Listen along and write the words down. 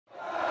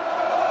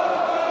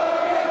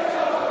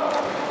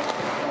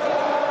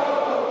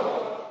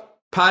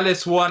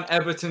Palace 1,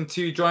 Everton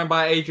 2, joined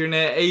by Adrian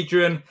here.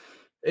 Adrian,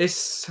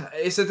 it's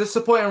a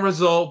disappointing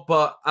result,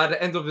 but at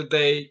the end of the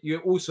day, you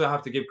also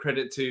have to give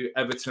credit to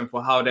Everton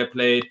for how they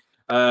played.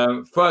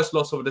 First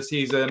loss of the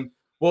season.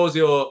 What was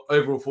your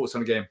overall thoughts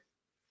on the game?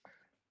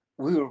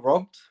 We were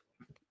robbed.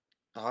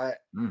 I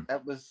Mm.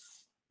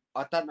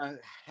 don't know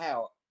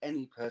how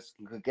any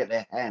person could get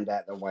their hand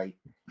out of the way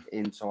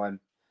in time.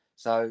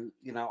 So,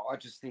 I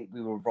just think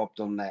we were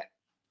robbed on that.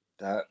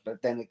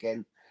 But then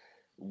again,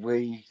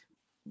 we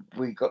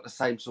got the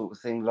same sort of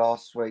thing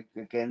last week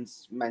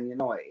against Man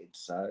United.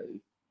 So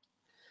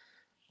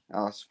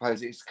I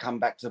suppose it's come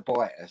back to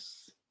bite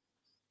us.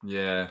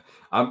 Yeah.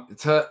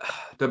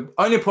 The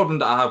only problem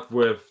that I have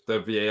with the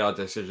VAR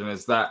decision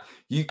is that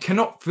you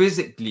cannot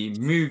physically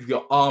move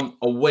your arm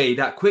away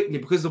that quickly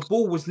because the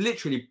ball was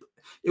literally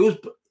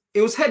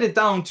it was headed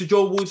down to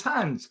Joe Ward's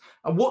hands.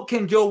 And what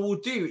can Joe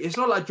Ward do? It's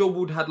not like Joe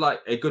Ward had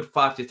like a good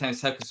 5 to 10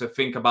 seconds to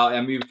think about it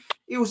and move.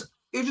 It was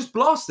just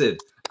blasted.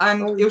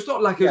 And it was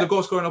not like it was a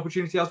goal scoring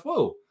opportunity as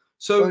well.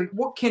 So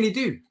what can he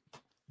do?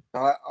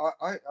 I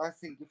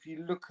think if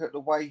you look at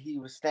the way he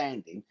was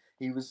standing,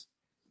 he was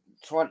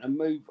trying to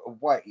move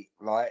away,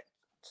 like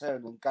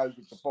turn and go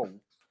with the ball,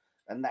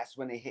 and that's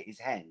when it hit his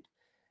hand.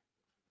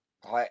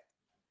 I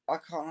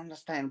can't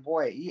understand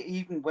why. He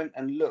even went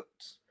and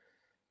looked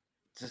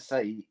to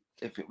see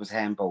if it was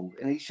handball,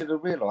 and he should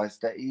have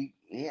realised that he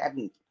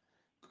hadn't.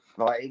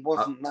 Like it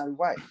wasn't no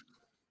way.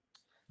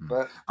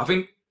 But I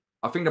think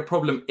the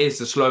problem is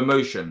the slow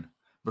motion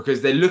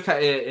because they look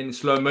at it in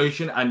slow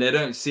motion and they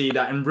don't see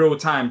that in real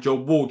time Joe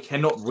Ward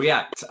cannot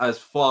react as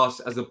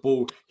fast as the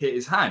ball hit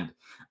his hand.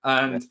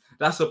 And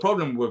that's the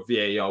problem with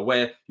VAR,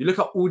 where you look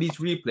at all these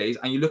replays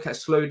and you look at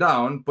slow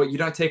down, but you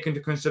don't take into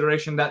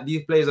consideration that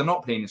these players are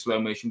not playing in slow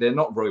motion. They're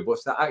not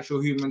robots. They're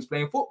actual humans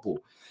playing football.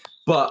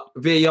 But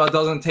VAR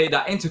doesn't take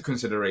that into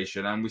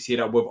consideration. And we see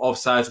that with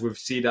offsides. We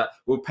see that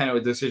with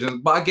penalty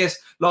decisions. But I guess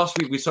last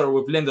week we saw it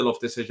with Lindelof's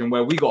decision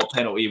where we got a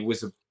penalty,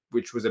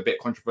 which was a bit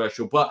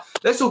controversial. But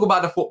let's talk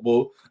about the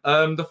football.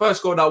 The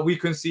first goal that we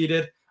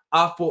conceded,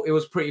 I thought it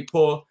was pretty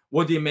poor.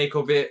 What do you make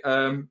of it?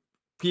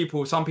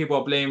 Some people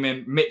are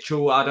blaming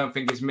Mitchell. I don't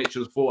think it's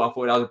Mitchell's fault. I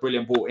thought that was a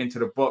brilliant ball into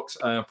the box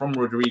from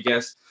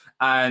Rodriguez.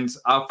 And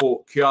I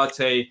thought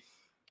Kouyaté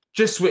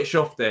just switched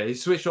off there. He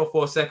switched off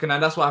for a second,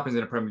 and that's what happens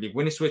in the Premier League.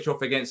 When you switch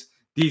off against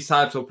these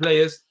types of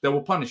players, they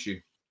will punish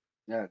you.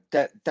 Yeah,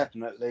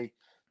 definitely.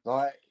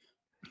 Like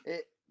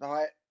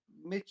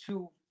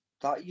Mitchell,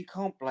 like you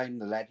can't blame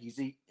the lad.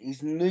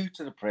 He's new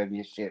to the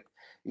Premiership.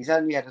 He's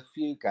only had a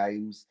few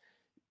games.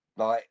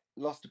 Like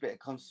lost a bit of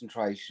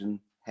concentration,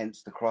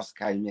 hence the cross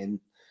came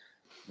in.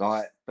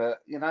 Like,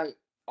 but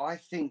I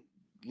think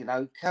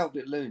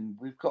Calvert-Lewin,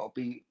 we've got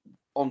to be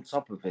on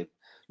top of him.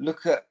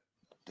 Look at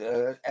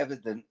the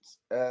Everton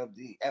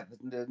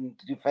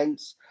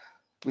defence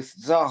with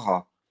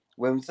Zaha.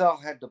 When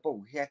Zaha had the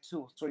ball, he had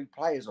 2 or 3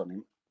 players on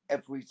him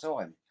every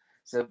time.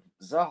 So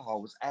Zaha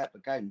was out the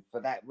game for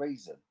that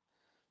reason,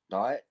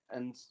 right?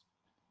 And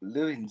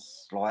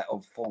Lewin's like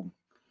on form.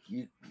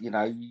 You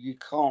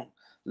can't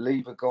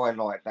leave a guy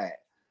like that,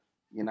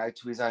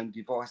 to his own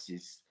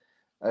devices.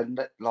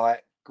 And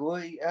like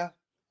Guaita,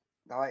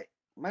 like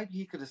maybe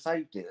he could have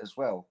saved it as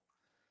well.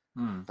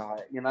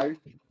 Like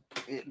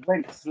it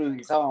went through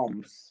his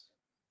arms,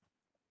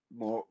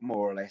 more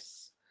or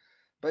less.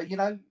 But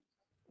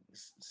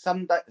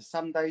some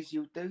days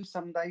you do,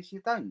 some days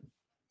you don't.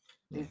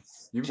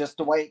 It's just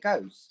the way it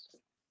goes.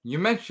 You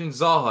mentioned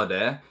Zaha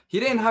there.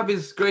 He didn't have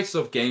his greatest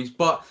of games,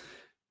 but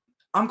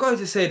I'm going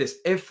to say this.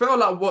 It felt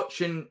like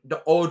watching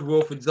the old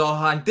Wilfred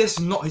Zaha, and this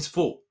is not his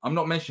fault. I'm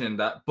not mentioning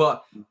that,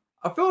 but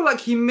I feel like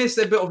he missed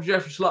a bit of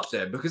Jeffrey Schlupp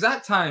there because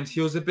at times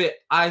he was a bit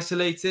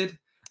isolated,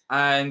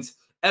 and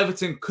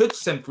Everton could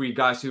send 3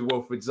 guys to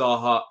Wilfred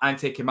Zaha and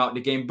take him out of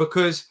the game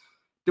because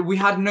we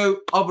had no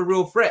other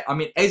real threat. I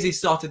mean, Eze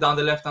started down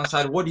the left-hand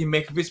side. What do you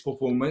make of his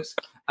performance?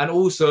 And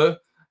also,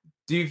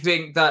 do you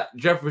think that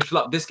Jeffrey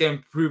Schlupp, this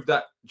game proved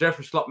that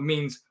Jeffrey Schlupp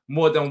means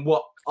more than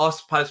what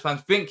us Palace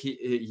fans think he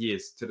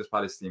is to this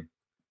Palace team?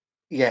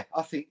 Yeah,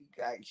 I think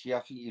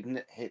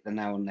you've hit the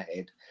nail on the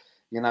head.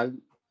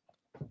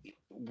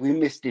 We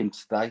missed him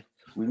today.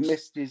 We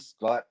missed his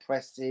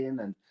pressing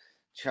and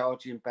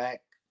charging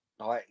back.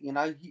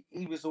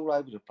 He was all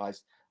over the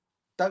place.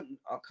 I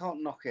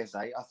can't knock Eze.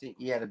 I think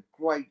he had a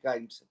great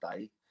game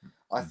today.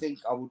 I think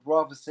I would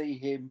rather see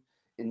him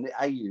in the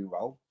AU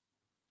role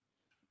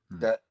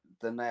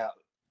than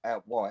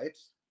out wide.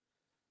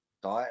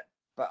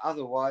 But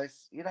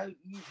otherwise, you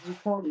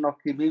can't knock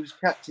him. He was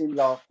captain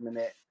last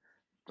minute,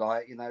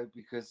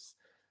 because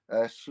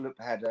Schlupp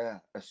had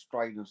a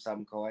strain of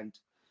some kind.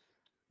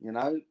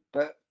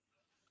 But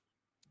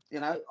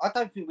I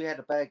don't think we had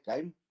a bad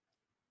game.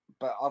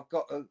 But I've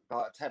got to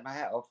take my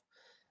hat off.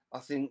 I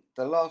think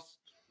the last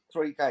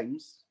 3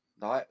 games,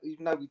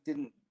 even though we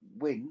didn't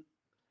win,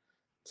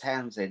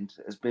 Townsend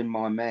has been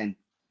my man.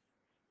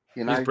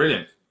 He's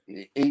brilliant.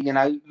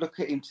 Look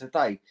at him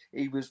today.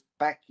 He was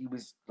back. He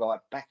was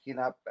backing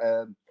up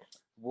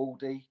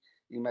Waldy.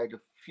 He made a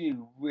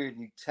few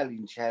really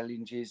telling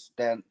challenges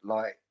down,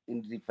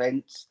 in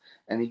defence,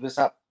 and he was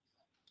up,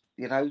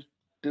 you know,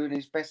 doing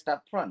his best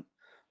up front.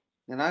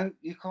 You know,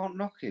 you can't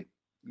knock him.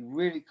 You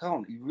really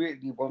can't. He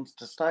really wants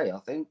to stay, I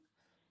think.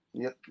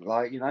 Yeah,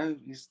 like, you know,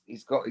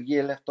 he's got a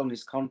year left on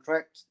his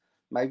contract.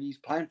 Maybe he's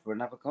playing for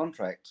another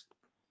contract.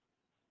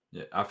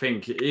 Yeah, I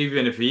think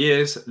even if he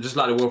is, just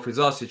like the Wilfried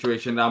Zaha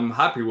situation, I'm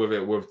happy with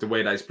it, with the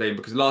way that he's playing,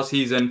 because last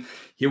season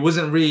he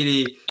wasn't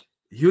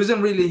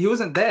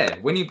there.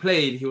 When he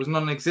played, he was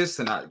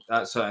non-existent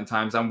at certain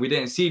times, and we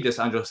didn't see this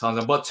Andros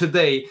Townsend. But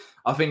today,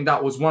 I think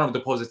that was one of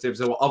the positives.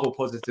 There were other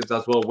positives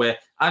as well, where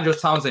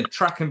Andros Townsend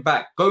tracking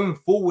back, going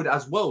forward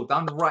as well,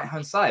 down the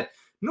right-hand side.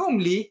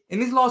 Normally, in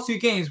these last 2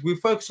 games, we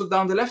focused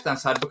down the left-hand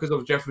side because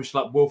of Jeffrey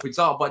Schlupp, Wilfried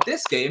Zaha. But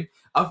this game,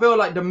 I feel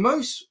like the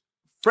most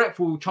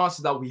fretful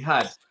chances that we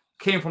had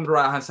came from the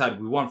right-hand side.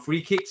 We won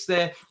free kicks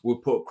there. We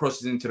put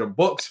crosses into the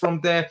box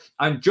from there.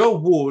 And Joe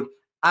Ward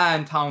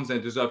and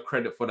Townsend deserve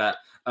credit for that.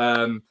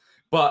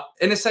 But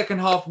in the second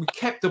half, we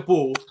kept the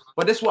ball.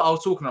 But this is what I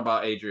was talking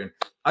about, Adrian.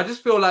 I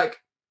just feel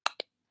like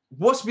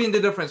what's been the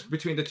difference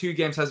between the 2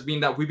 games has been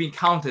that we've been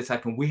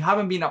counter-attacking. We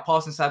haven't been at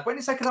passing side. But in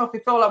the second half,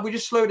 it felt like we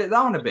just slowed it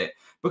down a bit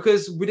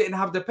because we didn't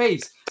have the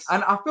pace.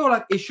 And I feel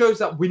like it shows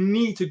that we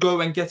need to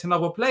go and get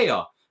another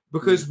player,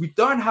 because we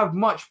don't have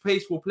much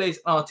paceful players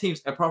in our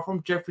teams apart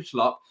from Jeffrey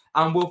Schlupp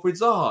and Wilfried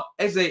Zaha.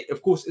 Eze,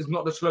 of course, is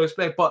not the slowest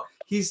player, but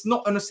he's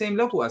not on the same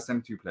level as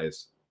them 2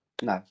 players.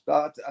 No,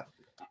 but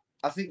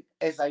I think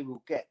Eze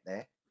will get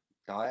there,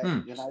 right?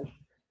 You know,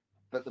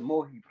 but the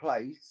more he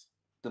plays,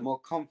 the more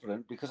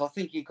confident, because I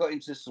think he got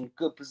into some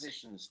good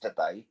positions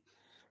today,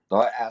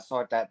 right,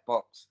 outside that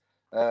box.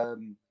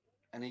 And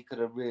he could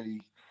have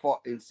really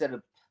fought, instead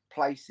of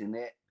placing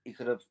it, he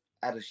could have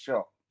had a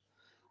shot.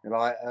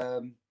 Like,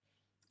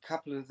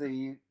 couple of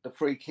the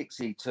free kicks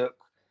he took,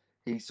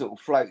 he sort of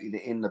floated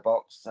it in the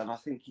box, and I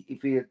think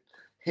if he had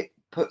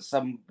put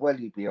some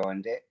welly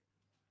behind it,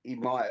 he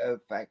might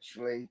have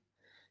actually,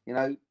 you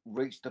know,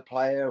 reached a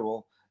player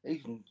or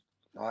even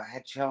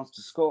had chance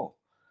to score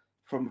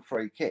from a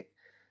free kick.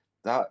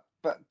 But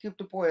give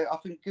the boy, I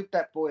think, give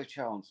that boy a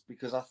chance,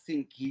 because I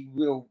think he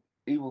will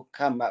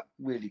come up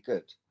really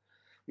good.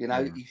 You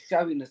know, he's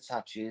showing the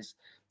touches,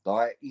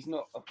 like he's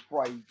not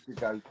afraid to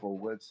go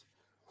forwards.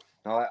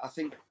 Right, I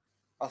think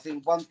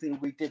one thing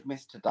we did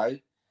miss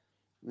today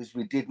was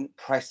we didn't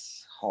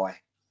press high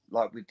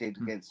like we did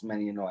against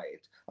Man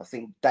United. I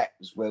think that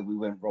was where we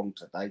went wrong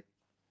today.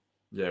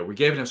 Yeah, we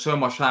gave them so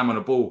much time on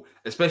the ball,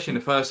 especially in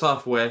the first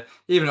half, where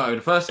even not in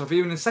the first half,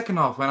 even in the second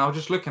half, when I was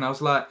just looking, I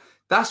was like,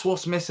 that's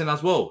what's missing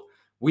as well.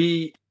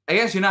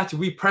 Against United,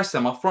 we pressed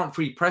them, our front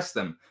 3 pressed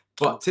them.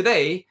 But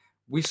today,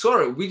 we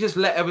saw it. We just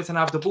let Everton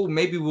have the ball.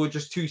 Maybe we were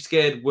just too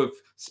scared with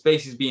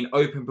spaces being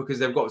open because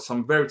they've got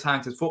some very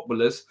talented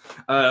footballers.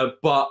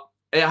 But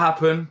it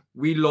happened.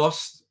 We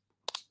lost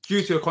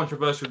due to a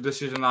controversial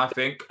decision, I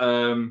think,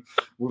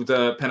 with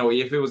the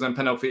penalty. If it was a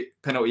penalty,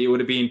 it would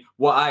have been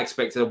what I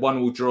expected, a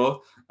 1-1 draw.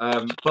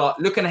 But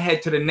looking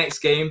ahead to the next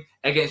game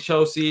against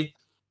Chelsea,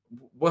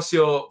 what's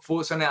your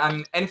thoughts on it?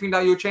 And anything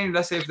that you'll change?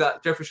 Let's say if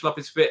that Jeffrey Schlupp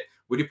is fit,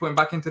 would you put him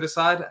back into the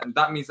side? And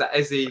that means that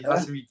Eze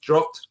has to be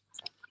dropped?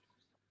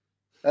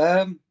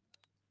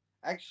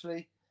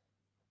 Actually,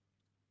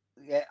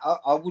 yeah,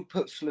 I would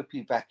put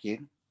Schluppy back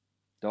in,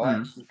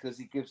 right? Because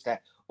he gives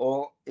that.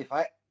 Or if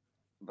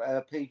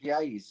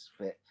PVA is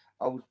fit,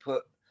 I would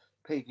put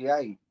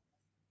PVA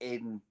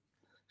in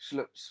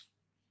Schlupp's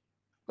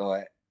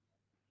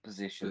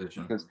position.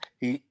 Because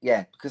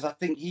because I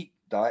think he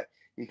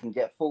can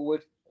get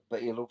forward,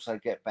 but he'll also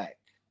get back.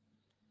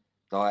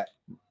 Right,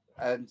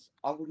 and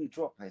I wouldn't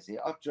drop Eze.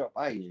 I'd drop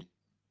AU.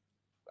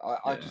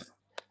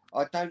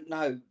 I don't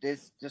know.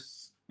 There's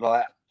just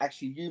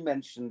actually, you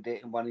mentioned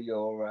it in one of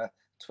your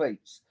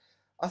tweets.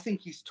 I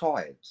think he's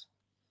tired.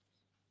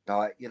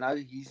 You know,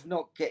 he's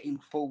not getting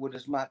forward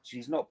as much.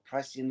 He's not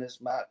pressing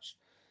as much.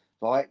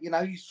 You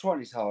know, he's trying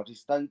his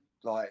hardest. Don't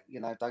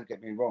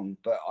get me wrong.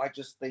 But I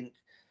just think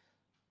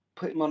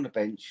put him on the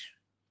bench,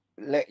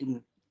 let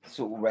him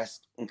sort of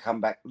rest and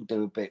come back and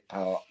do a bit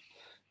part.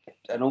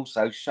 And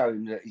also show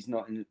him that he's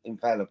not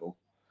infallible.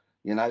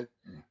 You know,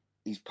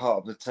 he's part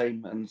of the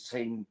team, and the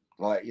team,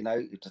 you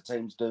know, if the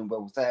team's doing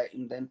well without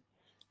him, then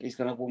he's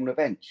going to warm the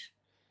bench.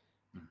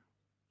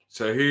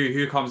 So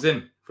who comes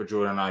in for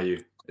Jordan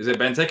Ayew? Is it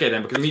Benteke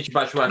then? Because Michi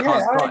Batshuayi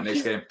can't start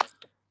next game.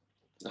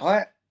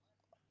 I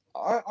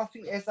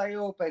think Eze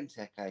or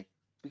Benteke,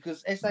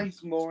 because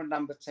Eze's more a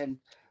number 10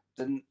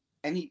 than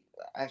any.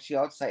 Actually,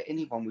 I'd say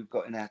anyone we've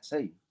got in our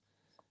team.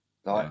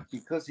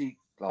 Because he,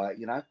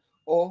 you know,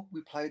 or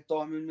we play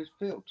diamond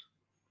midfield.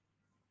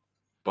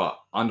 But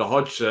under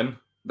Hodgson,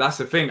 that's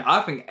the thing.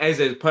 I think Eze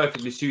is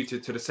perfectly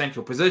suited to the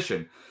central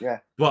position. Yeah.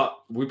 But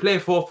we play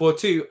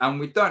 4-4-2, and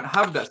we don't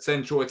have that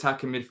central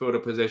attacking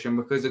midfielder position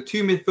because the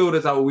 2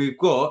 midfielders that we've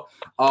got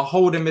are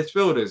holding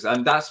midfielders,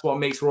 and that's what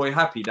makes Roy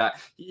happy, that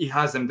he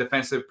has them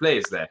defensive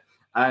players there.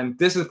 And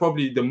this is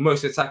probably the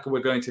most attacker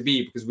we're going to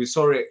be, because we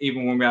saw it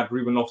even when we had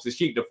Ruben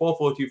Loftus-Cheek. The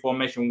 4-4-2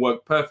 formation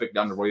worked perfectly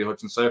under Roy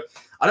Hodgson. So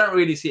I don't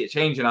really see it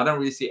changing. I don't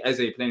really see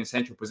Eze playing in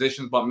central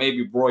positions, but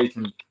maybe Roy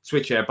can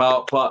switch it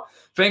about. But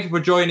thank you for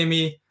joining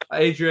me,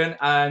 Adrian.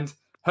 And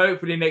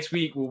hopefully next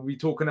week we'll be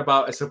talking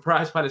about a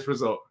surprise Palace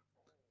result.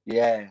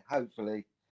 Yeah, hopefully.